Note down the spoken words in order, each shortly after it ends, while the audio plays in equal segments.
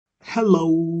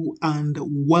Hello and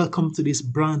welcome to this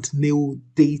brand new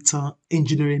data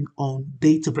engineering on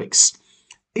Databricks.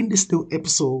 In this new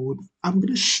episode, I'm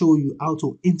going to show you how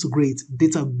to integrate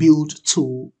data build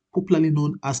tool, popularly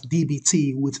known as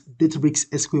DBT, with Databricks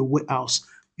SQL Warehouse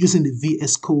using the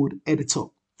VS Code editor.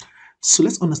 So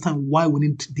let's understand why we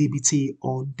need DBT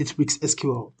on Databricks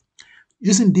SQL.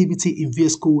 Using DBT in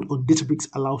VS Code on Databricks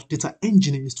allows data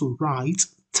engineers to write,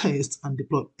 test, and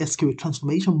deploy SQL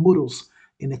transformation models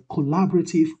in a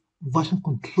collaborative,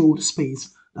 version-controlled space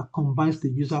that combines the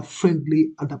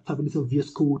user-friendly adaptability of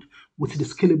VS Code with the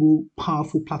scalable,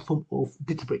 powerful platform of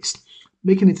Databricks,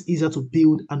 making it easier to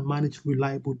build and manage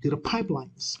reliable data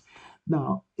pipelines.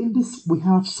 Now, in this, we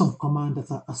have some commands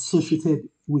that are associated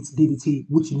with DBT,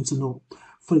 which you need to know.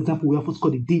 For example, we have what's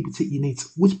called the DBT init,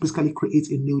 which basically creates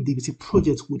a new DBT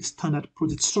project with standard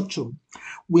project structure.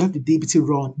 We have the DBT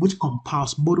run, which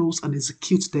compiles models and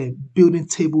executes them, building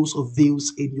tables of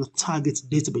views in your target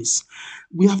database.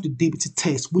 We have the DBT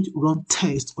test, which run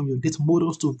tests on your data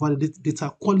models to validate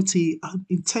data quality and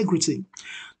integrity.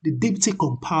 The DBT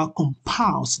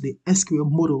compiles the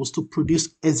SQL models to produce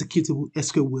executable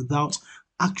SQL without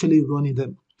actually running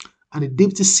them. And the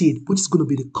DBT seed, which is going to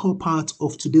be the core part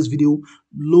of today's video,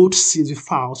 load CSV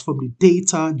files from the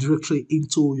data directory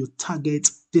into your target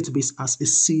database as a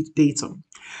seed data.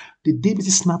 The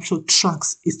DBT snapshot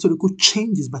tracks historical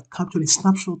changes by capturing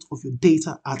snapshots of your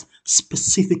data at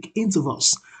specific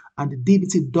intervals. And the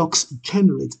DBT docs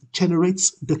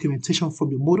generates documentation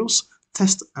from your models,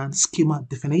 test, and schema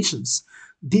definitions.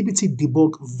 DBT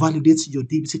debug validates your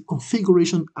DBT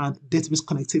configuration and database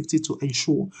connectivity to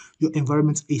ensure your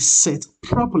environment is set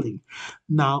properly.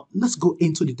 Now, let's go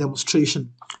into the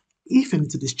demonstration. If you're new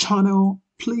to this channel,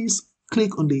 please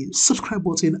click on the subscribe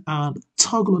button and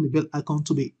toggle on the bell icon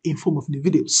to be informed of new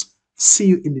videos. See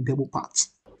you in the demo part.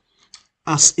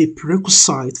 As a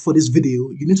prerequisite for this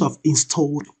video, you need to have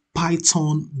installed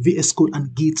Python, VS Code,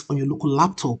 and Git on your local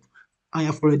laptop. I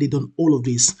have already done all of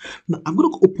this. Now I'm going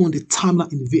to open the terminal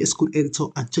in the VS Code editor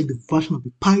and check the version of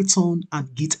the Python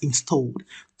and Git installed.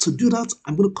 To do that,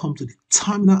 I'm going to come to the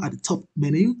terminal at the top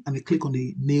menu and I click on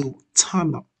the new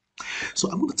terminal. So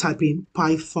I'm going to type in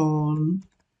Python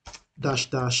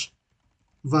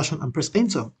version and press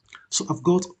enter. So I've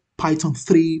got Python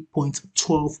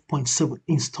 3.12.7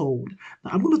 installed.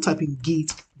 Now I'm going to type in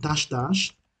git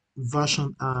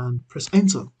version and press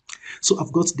enter. So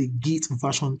I've got the Git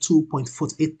version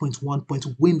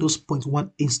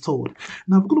 2.48.1.windows.1 installed.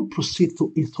 Now I'm going to proceed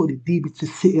to install the DBT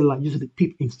CLI using the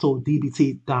pip install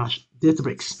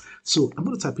dbt-databricks. So I'm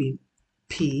going to type in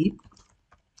pip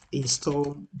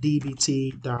install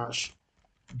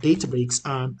dbt-databricks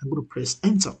and I'm going to press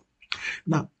enter.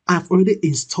 Now I've already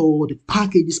installed the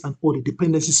packages and all the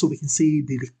dependencies, so we can see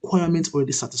the requirements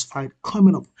already satisfied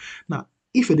coming up. Now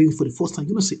if you're doing it for the first time,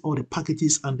 you're going to see all the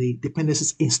packages and the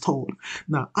dependencies installed.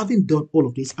 Now, having done all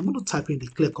of this, I'm going to type in the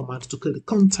clear command to clear the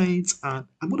contents, and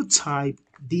I'm going to type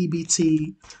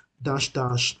dbt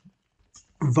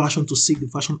version to see the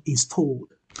version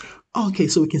installed. Okay,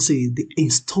 so we can see the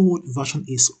installed version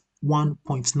is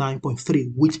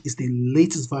 1.9.3, which is the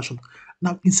latest version.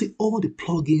 Now, you can see all the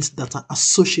plugins that are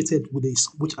associated with this,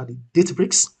 which are the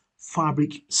Databricks,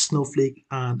 Fabric, Snowflake,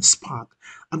 and Spark.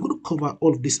 I'm going to cover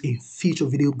all of this in future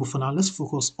video, but for now, let's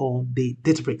focus on the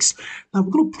Databricks. Now,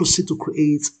 we're going to proceed to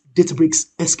create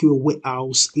Databricks SQL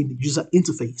Warehouse in the user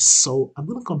interface. So I'm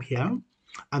going to come here,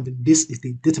 and then this is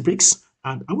the Databricks,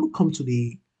 and I'm going to come to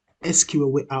the SQL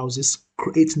Warehouses,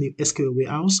 create new SQL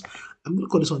Warehouse. I'm going to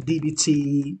call this one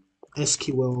DBT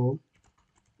SQL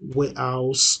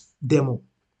Warehouse Demo.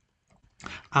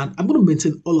 And I'm going to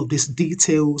maintain all of these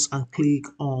details and click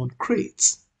on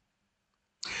create.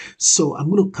 So I'm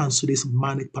going to cancel this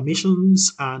manage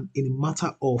permissions, and in a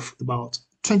matter of about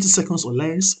 20 seconds or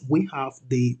less, we have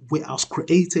the warehouse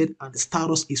created and the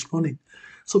status is running.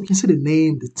 So we can see the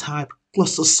name, the type,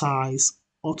 cluster size,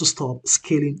 auto stop,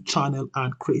 scaling, channel,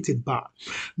 and created bar.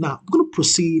 Now I'm going to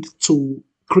proceed to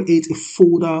create a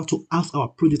folder to house our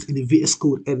project in the VS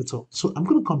Code editor. So I'm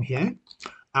going to come here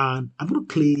and I'm going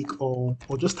to click on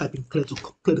or just type in clear to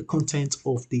clear the content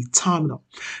of the terminal.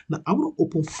 Now I want to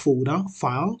open folder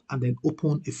file and then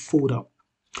open a folder,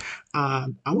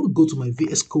 and I want to go to my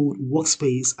VS Code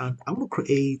workspace and I want to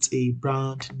create a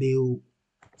brand new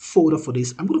folder for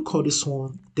this. I'm going to call this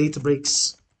one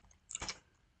Databricks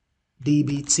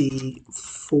DBT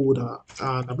folder,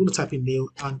 and I'm going to type in new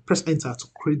and press enter to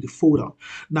create the folder.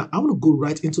 Now I want to go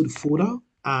right into the folder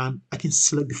and I can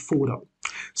select the folder.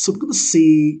 So we're going to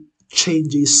see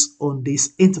changes on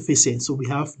this interface here. So we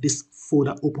have this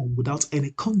folder open without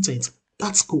any content.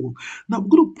 That's cool. Now I'm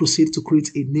going to proceed to create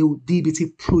a new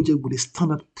DBT project with a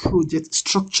standard project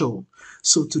structure.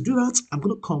 So to do that, I'm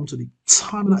going to come to the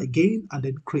terminal again and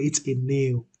then create a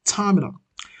new terminal.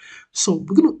 So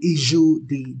we're going to issue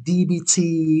the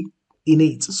DBT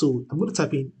init. So I'm going to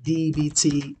type in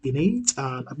DBT init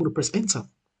and I'm going to press enter.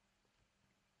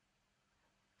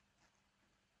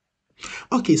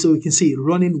 Okay, so we can see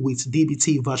running with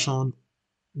DBT version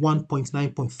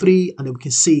 1.9.3, and then we can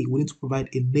see we need to provide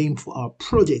a name for our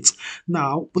project.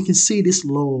 Now we can see these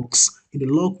logs. In the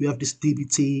log, we have this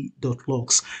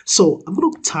dbt.logs. So I'm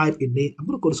going to type a name. I'm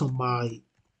going to call this on my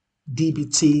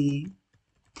dbt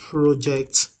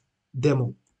project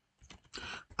demo.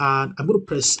 And I'm going to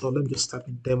press, or let me just type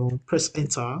in demo, press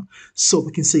enter. So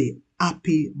we can see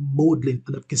API modeling,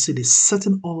 and we can see the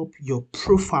setting up your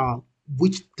profile.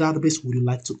 Which database would you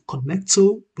like to connect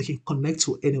to? We can connect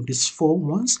to any of these four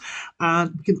ones,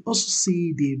 and we can also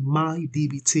see the my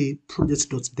dbt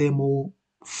project.demo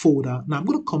folder. Now I'm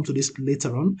going to come to this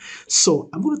later on. So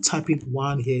I'm going to type in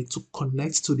one here to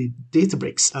connect to the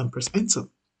Databricks and press enter.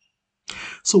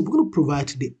 So we're going to provide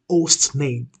the host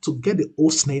name. To get the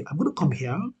host name, I'm going to come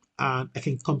here and I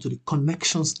can come to the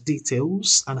connections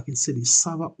details and I can see the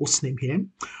server host name here.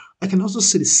 I can also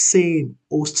see the same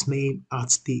host name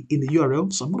in the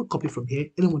URL. So I'm going to copy from here.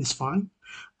 Anyone is fine.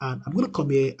 And I'm going to come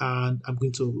here and I'm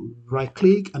going to right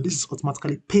click and this is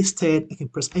automatically pasted. I can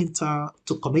press enter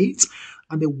to commit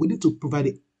and then we need to provide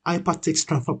the hypertext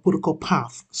transfer protocol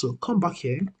path. So come back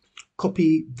here,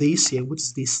 copy this here, which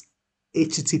is this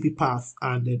HTTP path,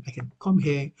 and then I can come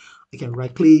here, I can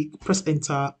right click, press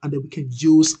enter, and then we can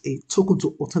use a token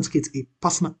to authenticate a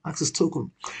personal access token.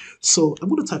 So I'm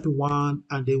going to type in one,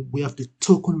 and then we have the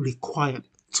token required.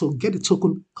 To get the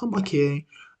token, come back here,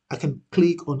 I can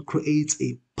click on create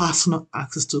a personal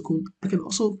access token. I can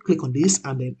also click on this,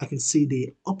 and then I can see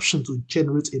the option to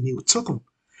generate a new token.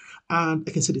 And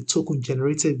I can see the token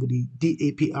generated with the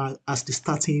DAPI as the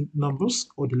starting numbers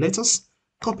or the letters.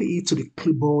 Copy it to the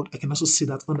clipboard. I can also see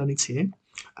that underneath here.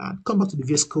 And come back to the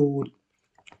VS Code,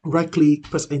 right click,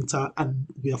 press enter, and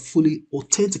we are fully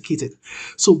authenticated.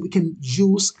 So we can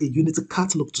use a Unity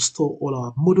catalog to store all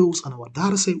our models and our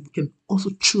data set. We can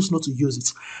also choose not to use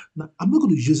it. Now, I'm not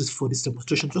going to use it for this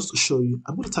demonstration just to show you.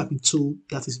 I'm going to type in tool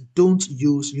that is don't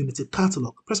use Unity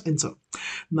catalog. Press enter.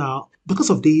 Now, because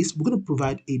of this, we're going to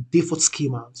provide a default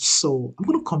schema. So I'm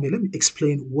going to come here. Let me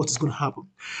explain what is going to happen.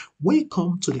 When you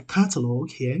come to the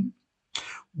catalog here,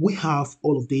 we have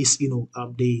all of this,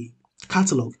 the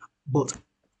catalog, but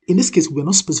in this case, we're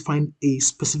not specifying a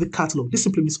specific catalog. This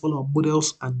simply means all our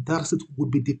models and datasets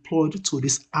would be deployed to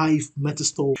this Hive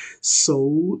metastore.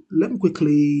 So let me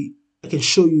quickly, I can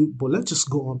show you, but let's just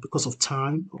go on because of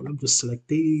time. Or let me just select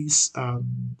this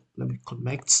and let me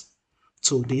connect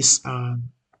to this and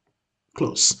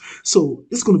close. So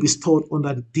it's going to be stored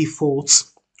under the default.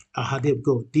 There we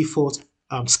go, default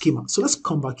schema. So let's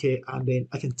come back here and then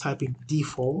I can type in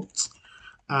default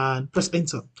and press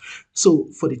enter. So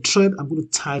for the thread, I'm going to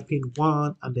type in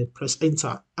one and then press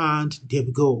enter. And there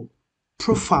we go.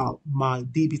 Profile my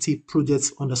DBT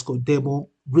project underscore demo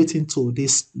written to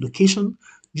this location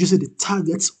using the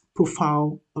target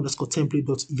profile underscore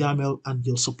template.yaml and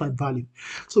your supplied value.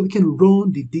 So we can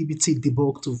run the DBT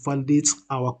debug to validate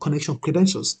our connection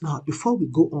credentials. Now, before we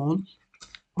go on,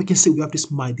 we can see we have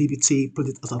this my DBT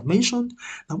project as I've mentioned.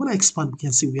 Now when I expand, we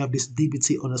can see we have this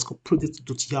DBT underscore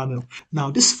project.yaml.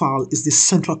 Now this file is the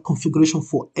central configuration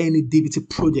for any DBT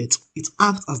project. It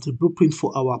acts as the blueprint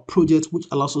for our project, which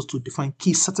allows us to define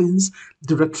key settings,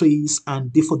 directories,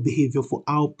 and default behavior for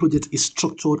how project is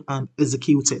structured and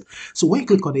executed. So when you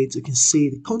click on it, you can see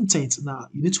the content. Now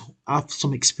you need to have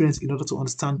some experience in order to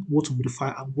understand what to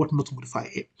modify and what not to modify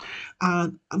here.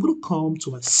 And I'm going to come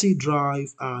to my C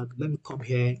drive and let me come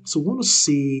here. So we want to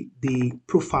see the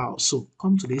profile. So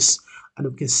come to this and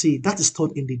we can see that is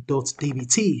stored in the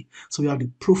 .dbt. So we have the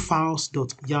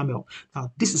profiles.yaml.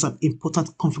 Now this is an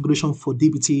important configuration for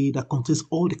DBT that contains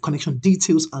all the connection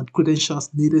details and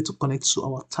credentials needed to connect to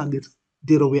our target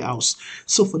data warehouse.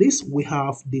 So for this, we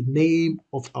have the name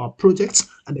of our project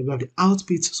and then we have the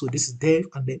output. So this is dev,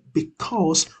 and then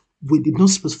because we did not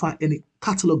specify any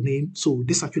catalog name, so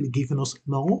this actually giving us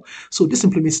null. So this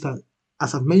simply means that,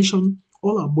 as I've mentioned,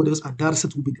 all our models and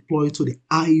datasets will be deployed to the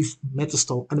Hive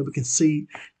metastore, and then we can see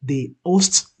the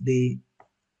host, the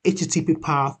HTTP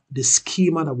path, the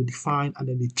schema that we define, and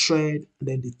then the thread, and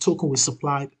then the token we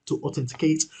supplied to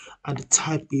authenticate, and the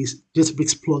type is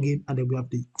Databricks plugin, and then we have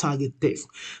the target dev.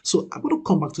 So I'm going to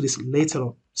come back to this later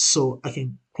on, so I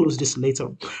can close this later.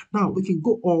 Now we can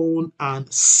go on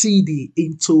and cd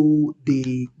into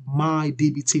the my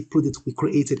DBT project we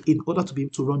created in order to be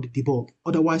able to run the debug.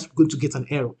 Otherwise, we're going to get an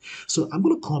error. So I'm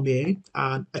going to come here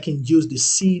and I can use the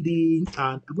CD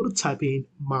and I'm going to type in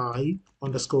my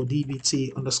underscore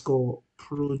DBT underscore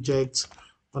project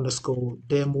underscore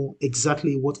demo,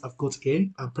 exactly what I've got here,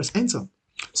 and press enter.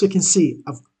 So you can see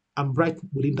I'm right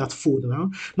within that folder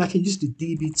now. Now I can use the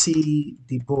DBT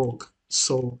debug.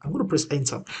 So I'm going to press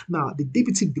enter. Now the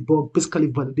DBT debug basically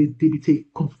validates DBT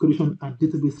configuration and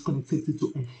database connectivity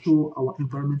to ensure our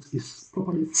environment is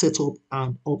properly set up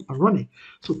and running.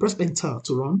 So press enter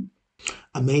to run.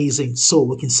 Amazing. So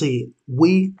we can see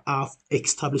we have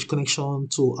established connection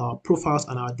to our profiles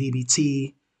and our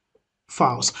DBT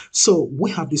files. So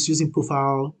we have this using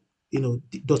profile,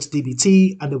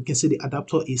 .dbt, and then we can see the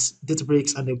adapter is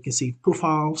Databricks, and then we can see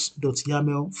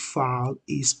profiles.yaml file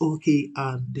is okay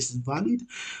and this is valid.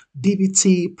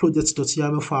 dbt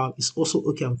projects.yaml file is also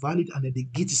okay and valid, and then the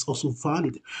git is also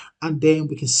valid. And then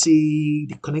we can see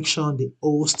the connection, the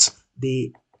host,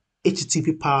 the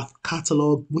HTTP path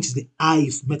catalog, which is the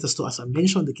Hive metastore, as I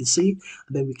mentioned. They can see,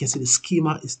 and then we can see the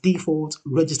schema is default,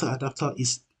 register adapter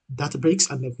is Databricks,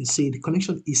 and then we can see the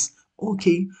connection is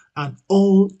okay and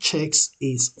all checks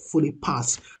is fully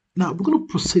passed. Now we're going to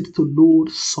proceed to load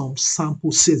some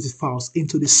sample CSV files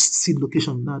into this seed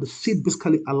location. Now the seed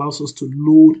basically allows us to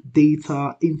load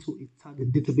data into a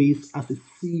target database as a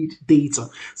seed data.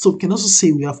 So we can also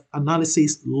see we have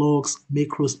analysis, logs,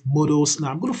 macros, models.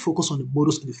 Now I'm going to focus on the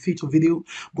models in the future video,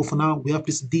 but for now we have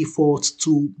this default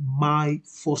to my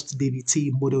first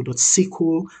DBT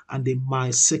model.sql and then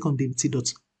my second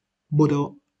DBT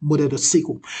model.sql.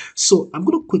 So I'm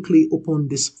going to quickly open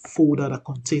this folder that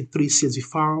contains 3 CSV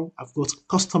files. I've got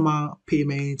customer,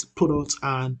 payment, product,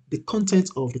 and the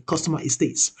content of the customer is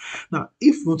this. Now,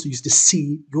 if you want to use the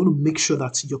C, you want to make sure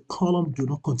that your column do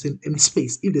not contain any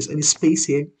space. If there's any space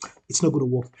here, it's not going to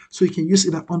work. So you can use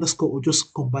either underscore or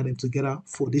just combine them together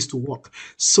for this to work.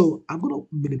 So I'm going to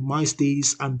minimize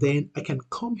these, and then I can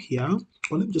come here.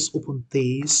 Well, let me just open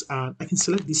this, and I can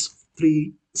select these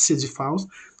 3 CSV files,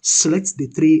 select the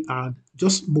 3 and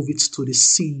just move it to the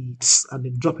seeds and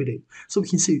then drop it in. So we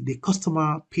can see the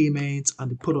customer, payment,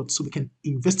 and the product. So we can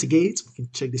investigate, we can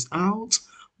check this out,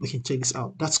 we can check this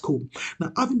out. That's cool.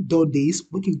 Now, having done this,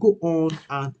 we can go on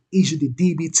and issue the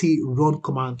dbt run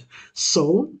command.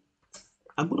 So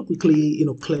I'm going to quickly,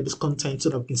 clear this content so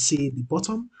that we can see the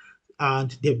bottom.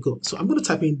 And there we go. So I'm going to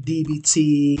type in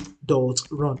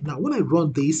dbt.run. Now, when I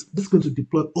run this is going to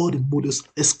deploy all the models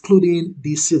excluding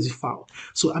the CSV file.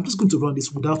 So I'm just going to run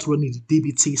this without running the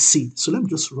dbt seed. So let me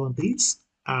just run this.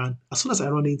 And as soon as I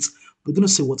run it, we're going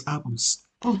to see what happens.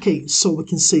 Okay, so we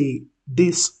can see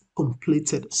this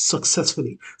completed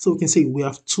successfully. So we can see we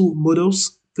have 2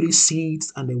 models, 3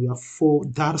 seeds, and then we have 4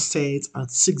 data sets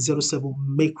and 607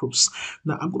 macros.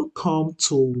 Now I'm going to come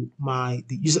to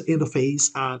the user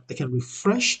interface and I can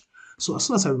refresh. So as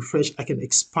soon as I refresh, I can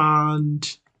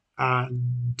expand,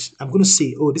 and I'm going to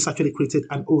say, oh, this actually created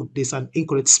and oh, there's an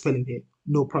incorrect spelling here.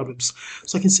 No problems.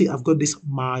 So I can see I've got this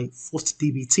my first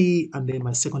DBT and then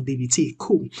my second DBT.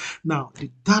 Cool. Now the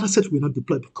data set will not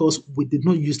deploy because we did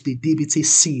not use the DBT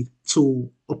seed to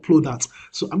upload that.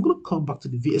 So I'm going to come back to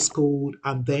the VS Code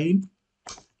and then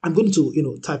I'm going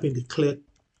to type in the clear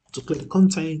the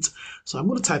content. So I'm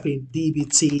going to type in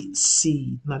dbt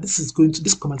seed. Now this command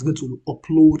is going to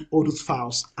upload all those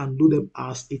files and load them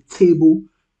as a table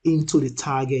into the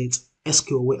target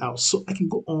SQL warehouse. So I can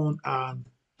go on and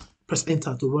press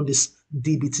enter to run this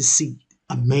dbt seed.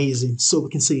 Amazing. So we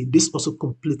can see this also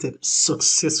completed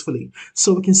successfully.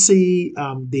 So we can see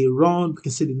they run, we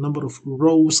can see the number of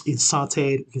rows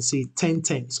inserted, we can see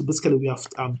 10. So basically we have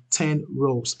 10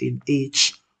 rows in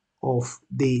each of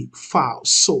the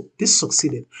files. So this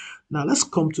succeeded. Now let's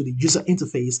come to the user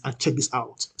interface and check this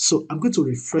out. So I'm going to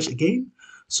refresh again.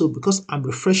 So because I'm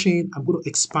refreshing, I'm going to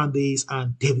expand this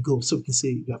and there we go. So we can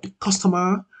see we have the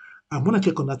customer, and when I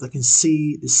click on that, I can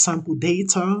see the sample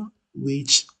data,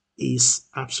 which is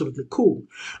absolutely cool.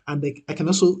 And I can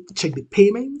also check the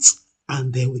payments,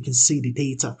 and then we can see the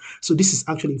data. So this is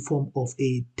actually in form of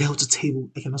a delta table.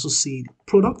 I can also see the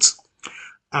product,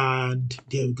 and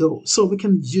there we go. So we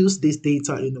can use this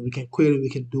data, we can query, we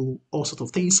can do all sorts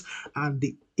of things. And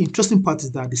the interesting part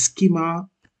is that the schema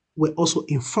were also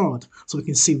inferred. So we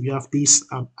can see we have this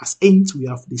as int, we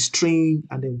have the string,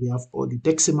 and then we have all the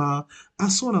decimal, and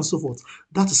so on and so forth.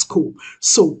 That is cool.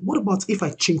 So what about if I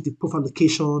change the profile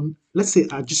location? Let's say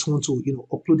I just want to,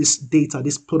 upload this data,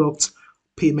 this product,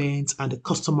 payment, and the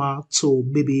customer to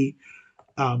maybe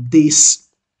this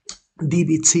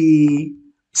DBT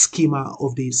schema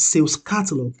of the sales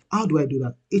catalog. How do I do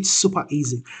that? It's super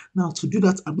easy. Now to do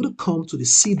that, I'm going to come to the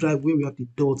C drive where we have the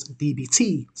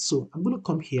 .dbt. So I'm going to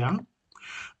come here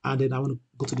and then I want to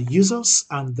go to the users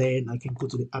and then I can go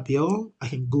to the ABL. I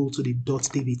can go to the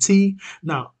 .dbt.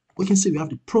 Now we can see we have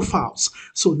the profiles.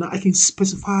 So now I can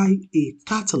specify a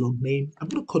catalog name. I'm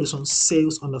going to call this one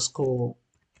sales underscore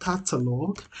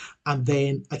catalog, and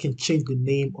then I can change the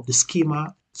name of the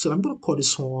schema. So I'm going to call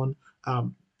this one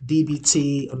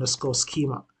dbt underscore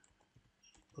schema.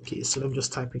 Okay, so let me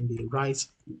just type in the right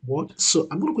word. So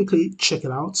I'm going to quickly check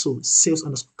it out. So sales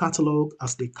underscore catalog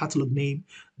as the catalog name,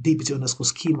 dbt underscore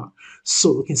schema.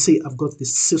 So you can see I've got the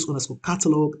sales underscore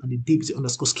catalog and the dbt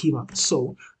underscore schema.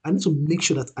 So I need to make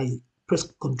sure that I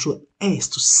press Control S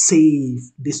to save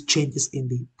these changes in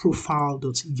the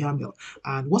profile.yaml.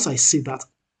 And once I save that,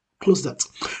 close that.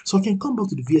 So I can come back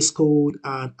to the VS Code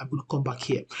and I'm going to come back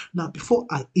here. Now, before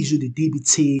I issue the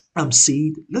DBT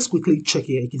seed, let's quickly check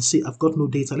here. You can see I've got no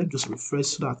data. Let me just refresh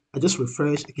so that I just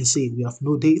refresh. You can see we have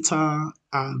no data.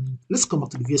 And let's come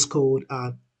back to the VS Code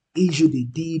and issue the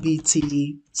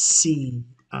DBT seed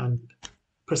and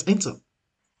press enter.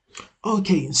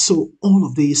 Okay, so all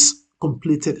of this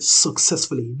completed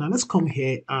successfully. Now let's come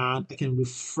here and I can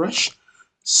refresh.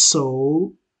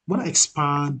 So when I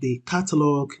expand the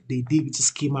catalog, the DBT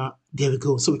schema, there we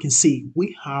go. So we can see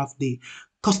we have the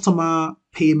customer,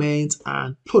 payment,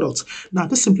 and product. Now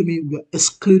this simply means we are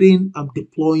excluding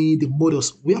deploying the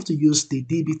models. We have to use the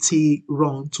DBT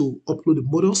run to upload the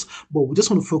models, but we just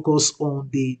want to focus on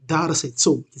the data set.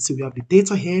 So you can see we have the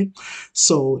data here.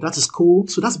 So that is cool.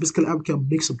 So that's basically how we can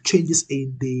make some changes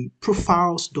in the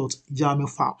profiles.yaml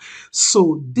file.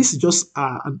 So this is just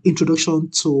an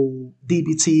introduction to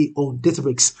DBT on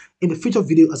Databricks. In the future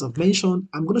video, as I've mentioned,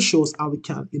 I'm going to show us how we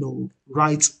can,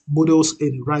 write models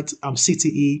in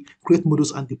CTE, create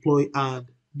models and deploy and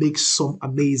make some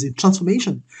amazing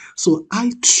transformation. So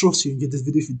I trust you enjoyed this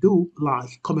video. If you do, like,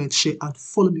 comment, share, and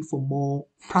follow me for more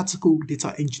practical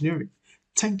data engineering.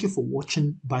 Thank you for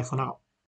watching. Bye for now.